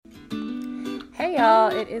Hey y'all,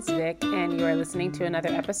 it is Vic, and you are listening to another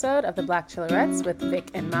episode of the Black Chillerettes with Vic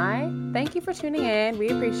and Mai. Thank you for tuning in. We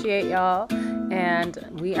appreciate y'all, and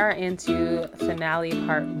we are into finale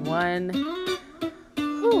part 1.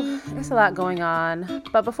 There's a lot going on,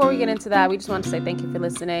 but before we get into that, we just want to say thank you for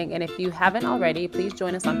listening, and if you haven't already, please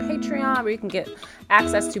join us on Patreon, where you can get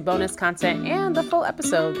access to bonus content and the full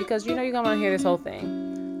episode, because you know you're gonna want to hear this whole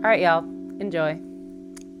thing. All right, y'all, enjoy.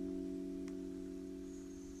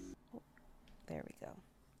 There we go.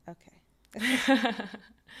 Okay.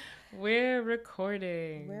 We're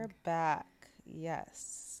recording. We're back.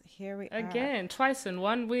 Yes. Here we are. Again, twice in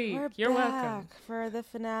 1 week. You're back welcome. For the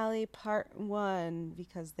finale part 1,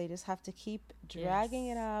 because they just have to keep dragging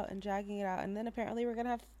it out and dragging it out. And then apparently we're going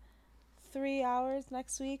to have 3 hours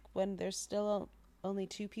next week when there's still only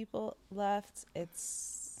 2 people left.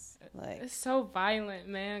 It's so violent,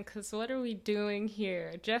 man, because what are we doing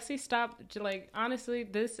here? Jesse stopped. Honestly,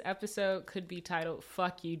 this episode could be titled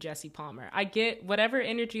 "Fuck You, Jesse Palmer." I get whatever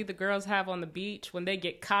energy the girls have on the beach when they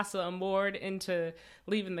get Casa Amored into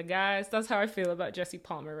leaving the guys. That's how I feel about Jesse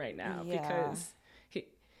Palmer right now, because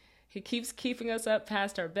he keeps keeping us up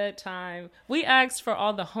past our bedtime. We asked for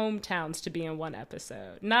all the hometowns to be in one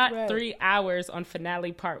episode, not 3 hours on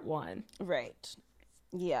finale part 1. Right.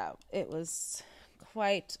 Yeah, it was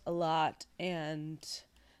quite a lot,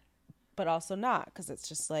 but also not, because it's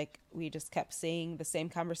just like we just kept seeing the same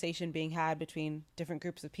conversation being had between different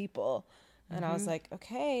groups of people, and I was like,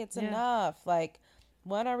 okay, it's enough. Like,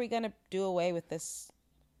 when are we gonna do away with this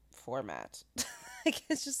format? Like,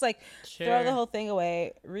 it's just like throw the whole thing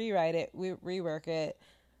away, rewrite it, rework it.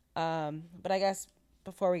 But I guess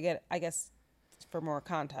before we get, for more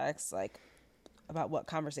context, like about what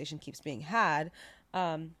conversation keeps being had,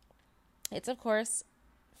 it's, of course,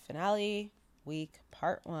 finale week,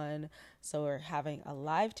 part 1. So we're having a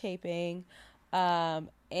live taping.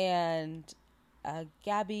 And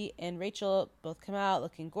Gabby and Rachel both come out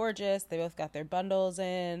looking gorgeous. They both got their bundles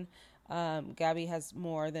in. Gabby has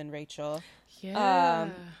more than Rachel. Yeah.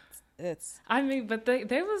 But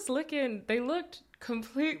they looked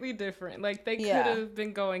completely different. Like, they could have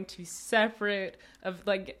been going to separate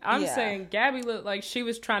I'm saying Gabby looked like she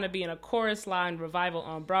was trying to be in a chorus line revival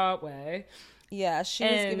on Broadway. Yeah, she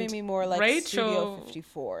was giving me more like Rachel, Studio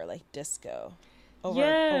 54, like disco.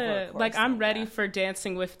 I'm ready for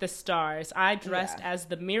Dancing with the Stars. I dressed as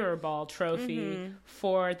the Mirror Ball trophy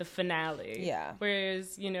for the finale. Yeah.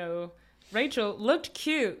 Whereas, Rachel looked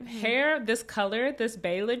cute. Hair, this color, this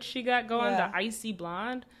Bailage she got going, the icy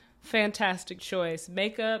blonde, fantastic choice.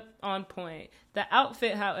 Makeup on point. The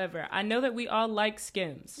outfit, however, I know that we all like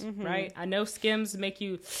Skims, right? I know Skims make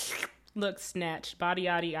you look snatched, body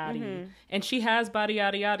yaddy yaddy. And she has body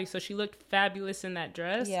yaddy yaddy, so she looked fabulous in that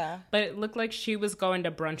dress. Yeah. But it looked like she was going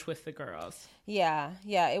to brunch with the girls. Yeah,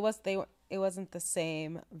 it wasn't the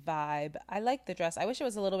same vibe. I like the dress. I wish it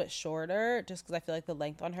was a little bit shorter, just because I feel like the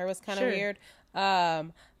length on her was kind of weird.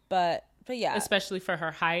 But yeah, especially for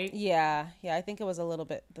her height. Yeah. I think it was a little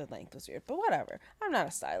bit, the length was weird, but whatever. I'm not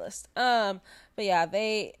a stylist. But yeah,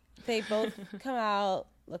 they both come out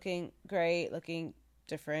looking great, looking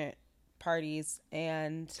different parties,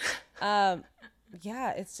 and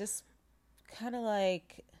it's just kind of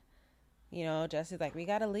like, Jesse's like, we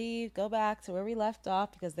gotta leave, go back to where we left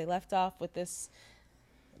off, because they left off with this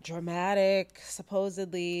dramatic,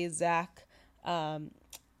 supposedly Zach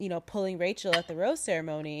pulling Rachel at the rose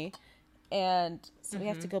ceremony, and so we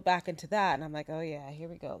have to go back into that, and I'm like, oh yeah, here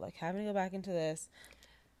we go, like having to go back into this.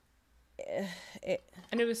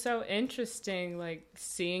 And it was so interesting, like,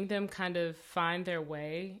 seeing them kind of find their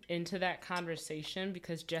way into that conversation,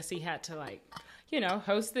 because Jesse had to, like,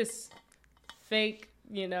 host this fake,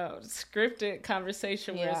 scripted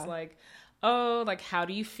conversation where it's like, oh, like, how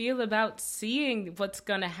do you feel about seeing what's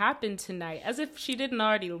gonna happen tonight? As if she didn't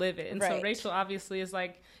already live it. And so Rachel obviously is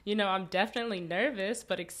like, I'm definitely nervous,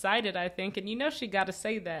 but excited, I think. And she got to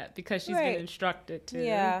say that because she's been instructed to.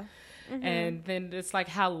 Yeah. And then it's like,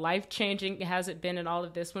 how life-changing has it been in all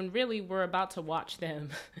of this, when really we're about to watch them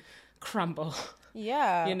crumble.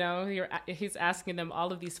 Yeah. He's asking them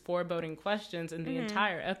all of these foreboding questions, and the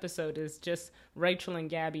entire episode is just Rachel and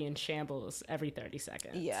Gabby in shambles every 30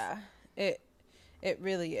 seconds. Yeah, it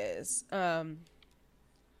really is.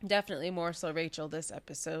 Definitely more so Rachel this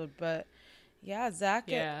episode, but yeah,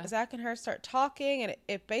 Zach and her start talking, and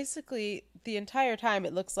it basically, the entire time,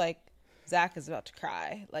 it looks like Zach is about to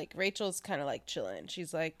cry. Like, Rachel's kind of like chilling.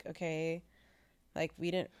 She's like, okay, like,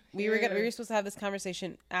 we were supposed to have this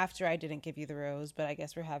conversation after I didn't give you the rose, but I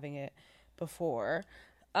guess we're having it before.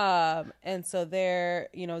 And so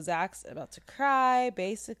Zach's about to cry,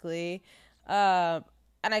 basically. And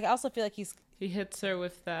I also feel like He hits her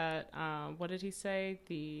with that, what did he say?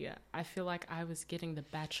 I feel like I was getting the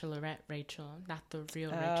Bachelorette Rachel, not the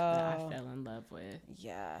real Rachel that I fell in love with.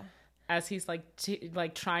 Yeah. As he's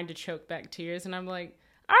like trying to choke back tears, and I'm like,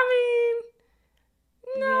 I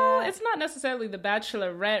mean, no, Yeah. it's not necessarily the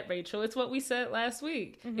Bachelorette Rachel. It's what we said last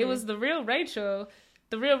week. It was the real Rachel.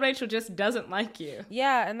 The real Rachel just doesn't like you.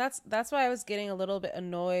 Yeah, and that's why I was getting a little bit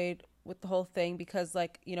annoyed with the whole thing, because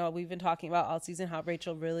like, you know, we've been talking about all season how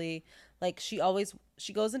Rachel really, like, she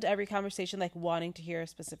goes into every conversation like wanting to hear a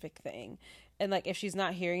specific thing, and like if she's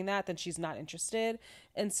not hearing that, then she's not interested.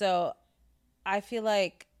 And so I feel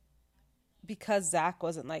like because Zach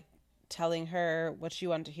wasn't like telling her what she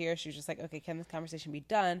wanted to hear, she was just like, okay, can this conversation be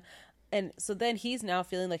done? And so then he's now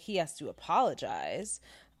feeling like he has to apologize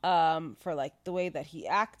for like the way that he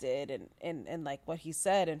acted and like what he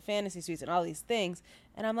said in fantasy suites and all these things.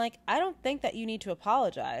 And I'm like, I don't think that you need to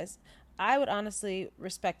apologize. I would honestly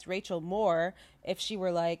respect Rachel more if she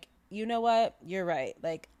were like, you know what, you're right.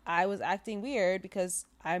 Like, I was acting weird because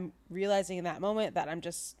I'm realizing in that moment that I'm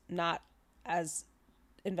just not as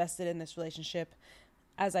invested in this relationship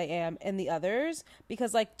as I am in the others.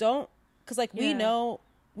 Because like, because like we know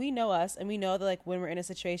us, and we know that like when we're in a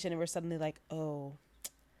situation and we're suddenly like, oh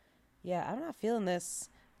yeah, I'm not feeling this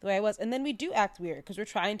the way I was, and then we do act weird because we're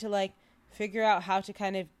trying to like figure out how to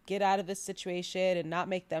kind of get out of this situation and not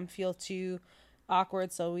make them feel too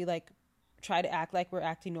awkward, so we like try to act like we're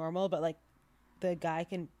acting normal, but like the guy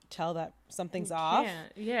can tell that something's off.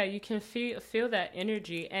 Yeah, you can feel that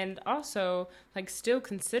energy. And also, like, still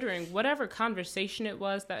considering whatever conversation it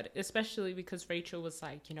was, that especially because Rachel was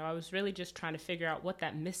like, you know, I was really just trying to figure out what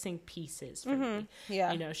that missing piece is for me.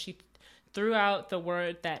 Yeah. You know, she threw out the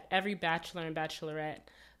word that every bachelor and bachelorette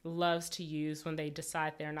loves to use when they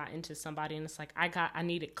decide they're not into somebody, and it's like, I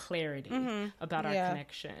needed clarity about our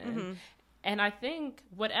connection. And I think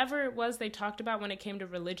whatever it was they talked about when it came to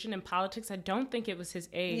religion and politics, I don't think it was his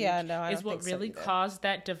age. Yeah, no, I is don't what think so really either. caused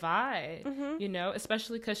that divide. You know,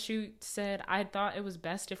 especially because she said, I thought it was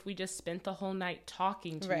best if we just spent the whole night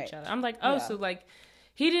talking to each other. I'm like, oh, so like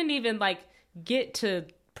he didn't even like get to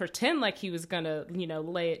pretend like he was gonna, you know,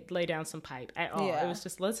 lay down some pipe at all. It was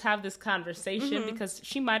just, let's have this conversation, because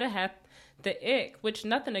she might have had the ick, which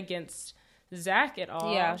nothing against Zach at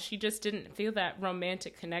all. Yeah. She just didn't feel that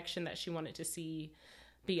romantic connection that she wanted to see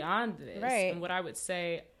beyond this. Right. And what I would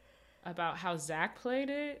say about how Zach played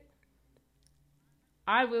it,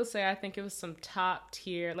 I will say I think it was some top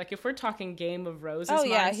tier. Like, if we're talking Game of Roses, Oh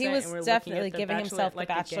yeah, mindset, he was and we're definitely looking at giving himself like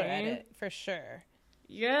the Bachelor game, edit for sure.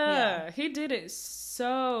 Yeah, he did it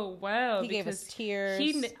so well. He gave us tears.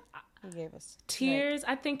 He gave us tears.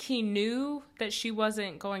 I think he knew that she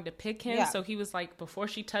wasn't going to pick him, Yeah. so he was like, before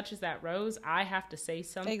she touches that rose, I have to say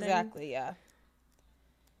something. Exactly, yeah.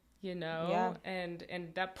 You know, Yeah.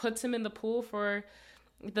 and that puts him in the pool for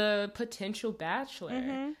the potential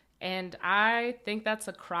bachelor. And I think that's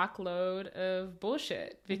a crock load of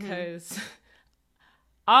bullshit, because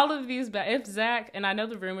all of these, if Zach, and I know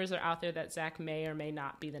the rumors are out there that Zach may or may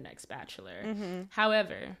not be the next bachelor.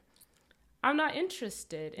 However, I'm not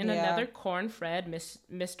interested in another corn-fed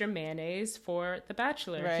Mr. Mayonnaise for The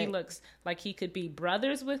Bachelor. Right. He looks like he could be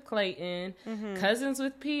brothers with Clayton, cousins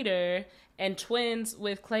with Peter, and twins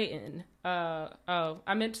with Clayton.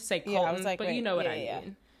 I meant to say Colton, I was like, but wait, you know what yeah, I yeah.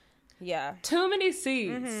 mean. Yeah. Too many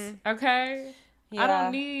seeds, okay? Yeah. I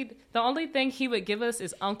don't need... The only thing he would give us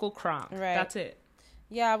is Uncle Kronk. Right. That's it.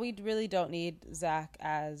 Yeah, we really don't need Zach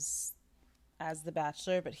as the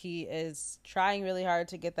Bachelor, but he is trying really hard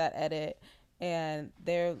to get that edit, and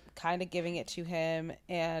they're kind of giving it to him,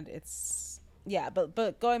 and it's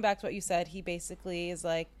but going back to what you said, he basically is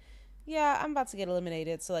like, yeah, I'm about to get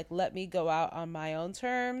eliminated, so like let me go out on my own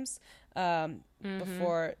terms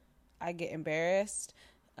before I get embarrassed.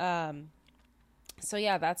 So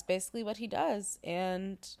yeah, that's basically what he does,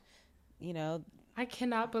 and you know, I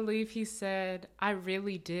cannot believe he said, I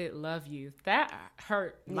really did love you. That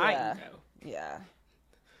hurt my ego. Yeah.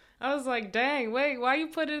 I was like, dang, wait, why you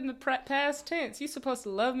put it in the past tense? You supposed to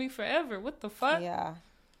love me forever. What the fuck? Yeah.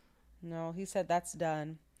 No, he said that's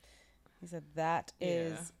done. He said that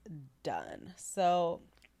is done. So,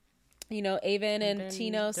 you know, Avon and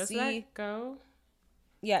Tino does see... that go?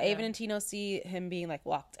 Yeah, Avon and Tino see him being, like,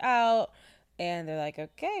 walked out. And they're like,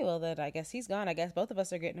 okay, well, then I guess he's gone. I guess both of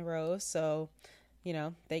us are getting a rose. So, you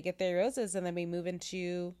know, they get their roses. And then we move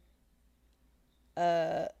into...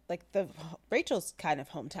 like the Rachel's kind of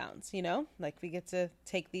hometowns, you know, like we get to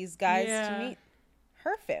take these guys to meet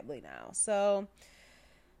her family now. So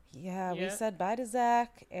we said bye to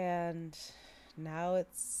Zach, and now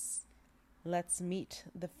it's let's meet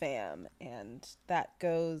the fam, and that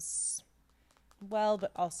goes well,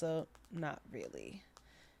 but also not really.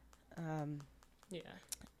 Yeah.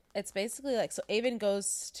 It's basically like, so Avon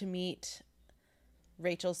goes to meet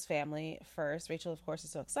Rachel's family first. Rachel, of course,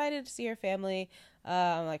 is so excited to see her family,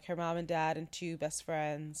 like her mom and dad and two best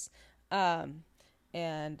friends.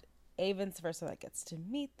 And Avon's the first one that gets to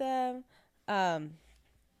meet them. And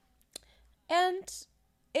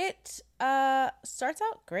it starts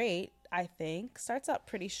out great, I think. Starts out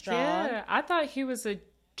pretty strong. Yeah, I thought he was a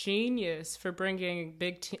genius for bringing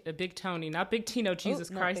Big Tony, not Big Tino, Jesus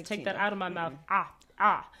Christ, take that out of my mouth.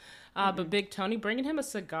 But Big Tony, bringing him a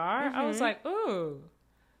cigar, I was like, ooh.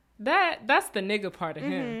 That's the nigga part of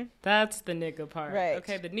him. That's the nigga part. Right.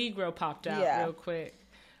 Okay, the Negro popped out real quick.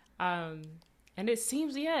 And it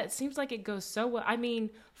seems like it goes so well. I mean,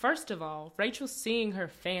 first of all, Rachel seeing her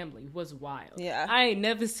family was wild. Yeah. I ain't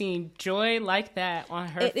never seen joy like that on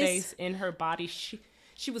her face, in her body.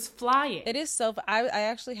 She was flying. It is so, I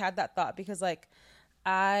actually had that thought because, like,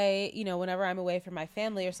 whenever I'm away from my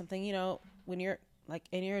family or something, when you're, like,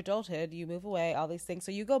 in your adulthood, you move away, all these things.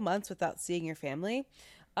 So you go months without seeing your family.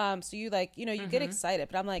 So you, like, you get excited.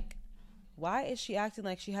 But I'm like, why is she acting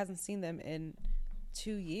like she hasn't seen them in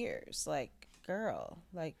 2 years? Like, girl,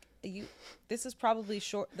 like, this is probably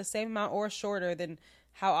the same amount or shorter than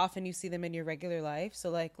how often you see them in your regular life. So,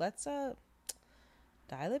 like, let's dial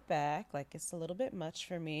it back. Like, it's a little bit much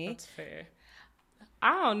for me. That's fair.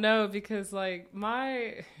 I don't know, because, like,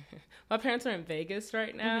 my parents are in Vegas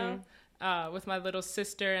right now with my little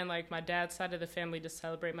sister and, like, my dad's side of the family to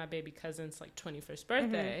celebrate my baby cousin's, like, 21st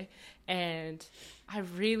birthday. And I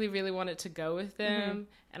really, really wanted to go with them.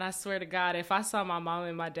 And I swear to God, if I saw my mom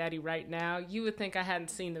and my daddy right now, you would think I hadn't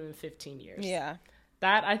seen them in 15 years. Yeah.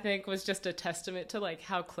 That, I think, was just a testament to, like,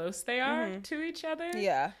 how close they are to each other.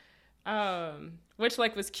 Yeah. Which,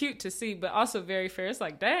 like, was cute to see, but also very fair. It's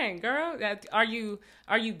like, dang, girl, are you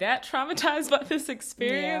that traumatized by this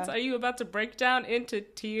experience? Yeah. Are you about to break down into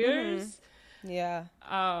tears? Yeah.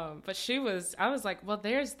 But I was like, well,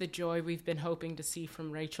 there's the joy we've been hoping to see from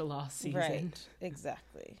Rachel all season. Right.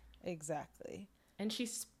 Exactly. And she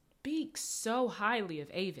speaks so highly of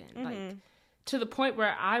Avon, like, to the point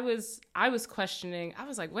where I was questioning. I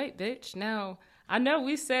was like, wait, bitch, now I know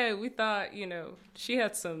we thought, she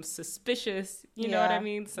had some suspicious, you know what I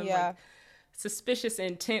mean? Some like suspicious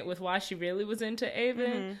intent with why she really was into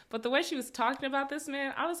Avon. But the way she was talking about this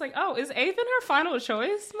man, I was like, oh, is Avon her final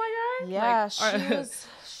choice, my guy? Yeah, like, she was.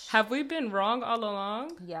 Have we been wrong all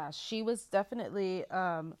along? Yeah, she was definitely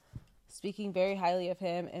speaking very highly of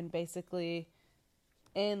him, and basically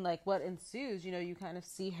in, like, what ensues, you kind of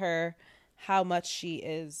see her, how much she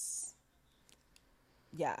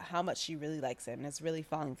really likes him and is really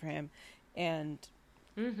falling for him. And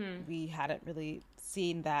we hadn't really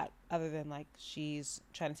seen that other than, like, she's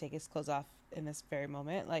trying to take his clothes off in this very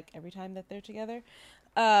moment, like, every time that they're together.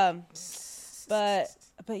 But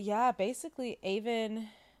yeah, basically Avon,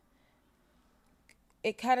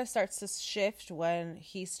 it kind of starts to shift when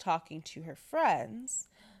he's talking to her friends,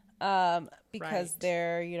 because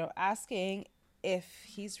they're, asking if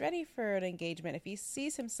he's ready for an engagement, if he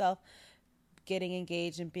sees himself getting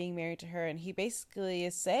engaged and being married to her. And he basically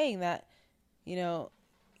is saying that,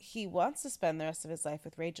 he wants to spend the rest of his life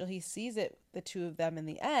with Rachel. He sees it, the two of them in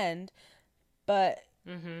the end, but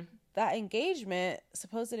that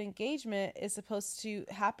supposed engagement is supposed to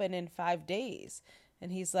happen in 5 days.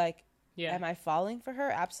 And he's like, am I falling for her?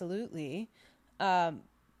 Absolutely. But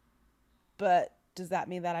does that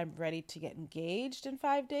mean that I'm ready to get engaged in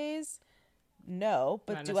 5 days? No.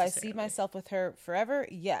 But do I see myself with her forever?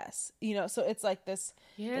 Yes. So it's like this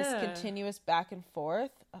continuous back and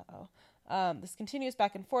forth. This continuous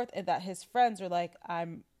back and forth, and that his friends are like,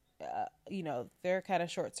 they're kind of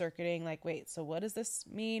short circuiting, like, wait, so what does this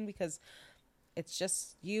mean? Because it's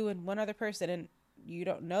just you and one other person, and you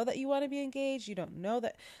don't know that you want to be engaged. You don't know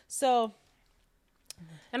that. So.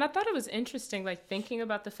 And I thought it was interesting, like, thinking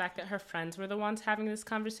about the fact that her friends were the ones having this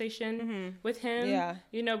conversation with him. Yeah.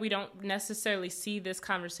 We don't necessarily see this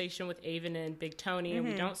conversation with Avon and Big Tony, and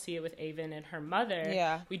we don't see it with Avon and her mother.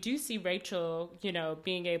 Yeah. We do see Rachel,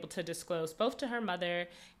 being able to disclose both to her mother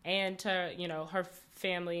and to, her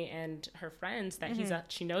family and her friends that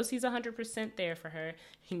she knows he's 100% there for her.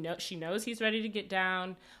 She knows he's ready to get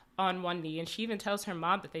down on one knee, and she even tells her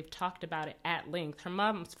mom that they've talked about it at length. Her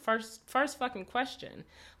mom's first fucking question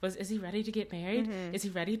was, is he ready to get married? Is he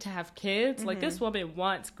ready to have kids? Like, this woman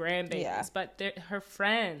wants grandbabies, but her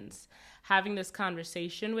friends having this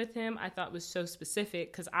conversation with him, I thought was so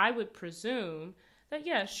specific, because I would presume that,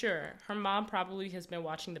 yeah, sure, her mom probably has been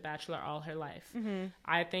watching The Bachelor all her life.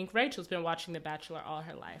 I think Rachel's been watching The Bachelor all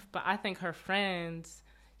her life, but I think her friends,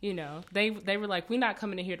 you know, they were like, we're not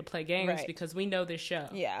coming in here to play games Right. because we know this show.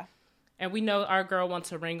 Yeah. And we know our girl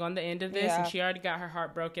wants a ring on the end of this, Yeah. and she already got her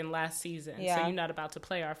heart broken last season. Yeah. So you're not about to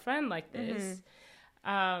play our friend like this.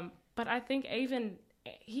 But I think Avon,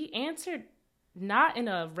 he answered not in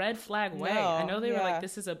a red flag way. No, I know they were yeah. like,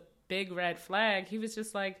 this is a big red flag. He was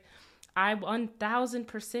just like, I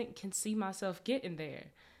 1000% can see myself getting there.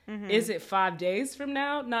 Is it 5 days from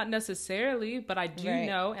now? Not necessarily, but I do Right.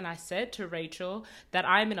 know, and I said to Rachel, that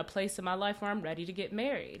I'm in a place in my life where I'm ready to get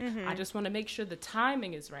married. I just want to make sure the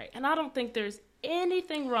timing is right. And I don't think there's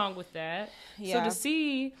anything wrong with that. Yeah. So to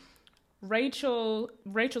see Rachel's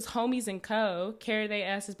homies and co carry their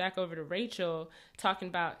asses back over to Rachel, talking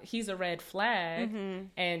about he's a red flag,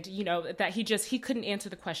 and you know that he couldn't answer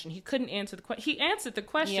the question. He couldn't answer the question. He answered the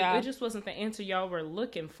question. Yeah. It just wasn't the answer y'all were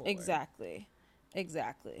looking for. Exactly.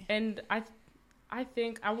 And I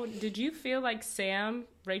think did you feel like Sam,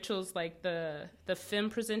 Rachel's like the femme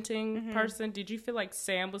presenting person, did you feel like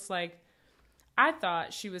Sam was like, I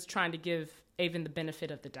thought she was trying to give Avon the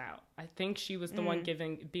benefit of the doubt. I think she was the one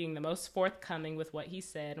being the most forthcoming with what he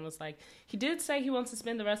said, and was like, he did say he wants to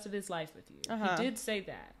spend the rest of his life with you. He did say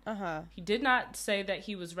that. He did not say that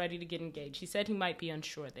he was ready to get engaged. He said he might be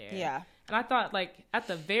unsure there. Yeah. And I thought, like, at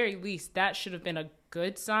the very least, that should have been a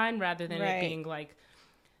good sign rather than Right. it being like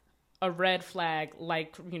a red flag,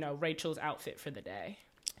 like, you know, Rachel's outfit for the day.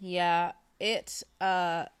 Yeah, I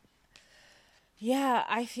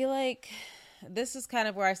feel like this is kind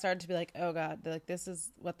of where I started to be like, oh God, like this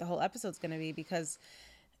is what the whole episode's going to be, because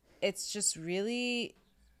it's just really,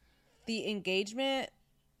 the engagement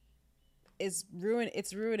is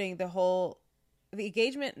ruining the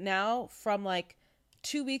engagement now from like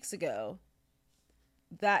 2 weeks ago.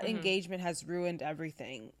 That engagement has ruined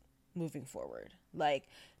everything moving forward. Like,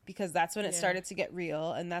 because that's when it started to get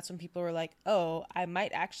real, and that's when people were like, oh, I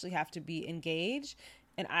might actually have to be engaged,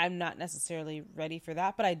 and I'm not necessarily ready for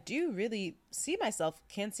that, but I do really can see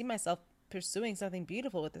myself pursuing something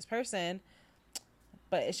beautiful with this person,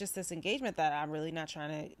 but it's just this engagement that I'm really not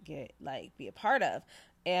trying to be a part of.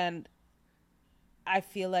 And I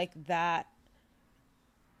feel like that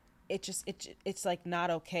it's like not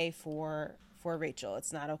okay for Rachel.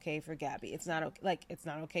 It's not okay for Gabby. It's not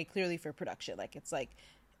okay clearly for production. Like, it's like,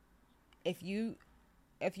 if you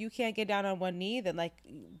can't get down on one knee, then like,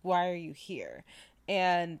 why are you here?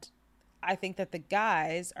 And I think that the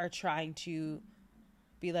guys are trying to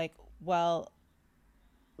be like, well,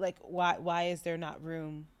 like, why is there not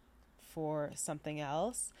room for something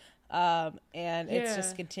else? And it's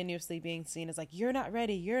just continuously being seen as like, you're not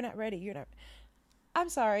ready. I'm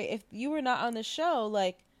sorry, if you were not on the show,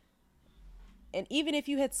 like, and even if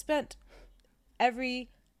you had spent every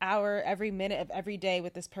hour, every minute of every day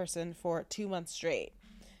with this person for 2 months straight,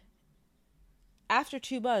 after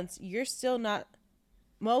 2 months, you're still not,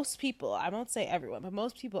 most people, I won't say everyone, but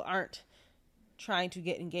most people aren't trying to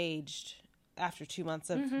get engaged after 2 months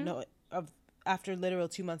after literal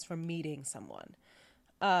 2 months from meeting someone.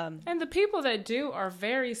 And the people that do are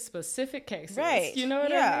very specific cases. Right. You know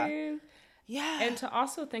what I mean? Yeah. And to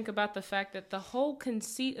also think about the fact that the whole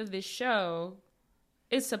conceit of this show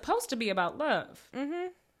is supposed to be about love.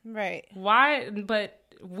 Right. Why? But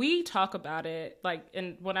we talk about it, like,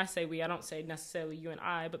 and when I say we, I don't say necessarily you and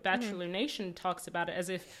I, but Bachelor Nation talks about it as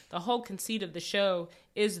if the whole conceit of the show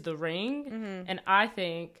is the ring. And I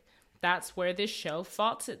think that's where this show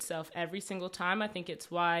faults itself every single time. I think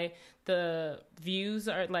it's why the views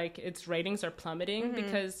are like, its ratings are plummeting,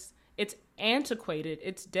 because it's antiquated,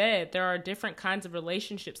 it's dead. There are different kinds of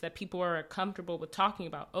relationships that people are comfortable with talking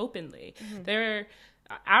about openly.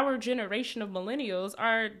 Our generation of millennials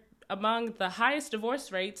are among the highest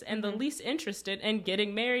divorce rates and the least interested in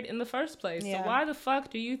getting married in the first place. Yeah. So why the fuck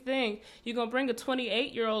do you think you're going to bring a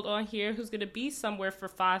 28-year-old on here who's going to be somewhere for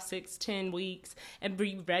 5, 6, 10 weeks and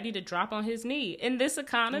be ready to drop on his knee in this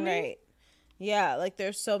economy? Right. Yeah, like,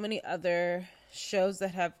 there's so many other shows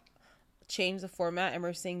that have changed the format, and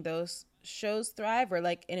we're seeing those shows thrive, where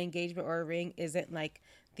like an engagement or a ring isn't like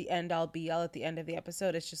the end all be all at the end of the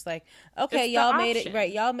episode. It's just like, okay, It's y'all the made it, option.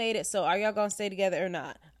 right? Y'all made it. So are y'all gonna stay together or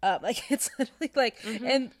not? Like, it's literally like,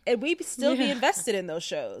 and we still be invested in those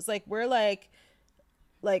shows. Like, we're like,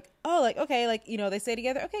 oh, like, okay, like, you know, they stay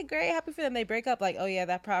together. Okay, great, happy for them. They break up. Like, oh yeah,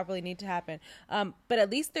 that probably need to happen. But at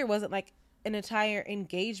least there wasn't like an entire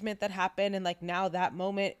engagement that happened, and like, now that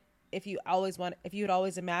moment, if you had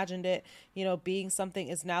always imagined it, you know, being something,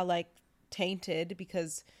 is now like tainted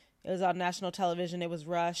because it was on national television, it was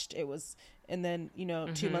rushed, and then, you know,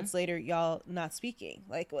 2 months later, y'all not speaking.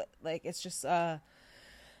 Like, what? Like, it's just, I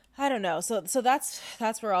don't know. So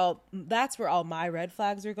that's where all my red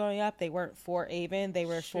flags are going up. They weren't for Avon. They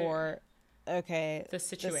were for okay, the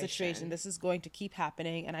situation. This is going to keep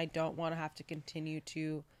happening, and I don't want to have to continue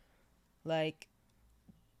to, like,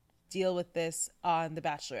 deal with this on The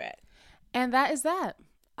Bachelorette. And that is that.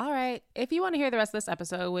 All right. If you want to hear the rest of this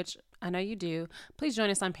episode, which I know you do, please join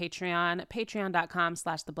us on Patreon,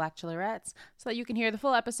 patreon.com/theblackchillarettes, so that you can hear the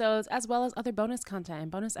full episodes as well as other bonus content and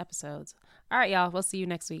bonus episodes. All right, y'all. We'll see you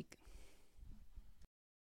next week.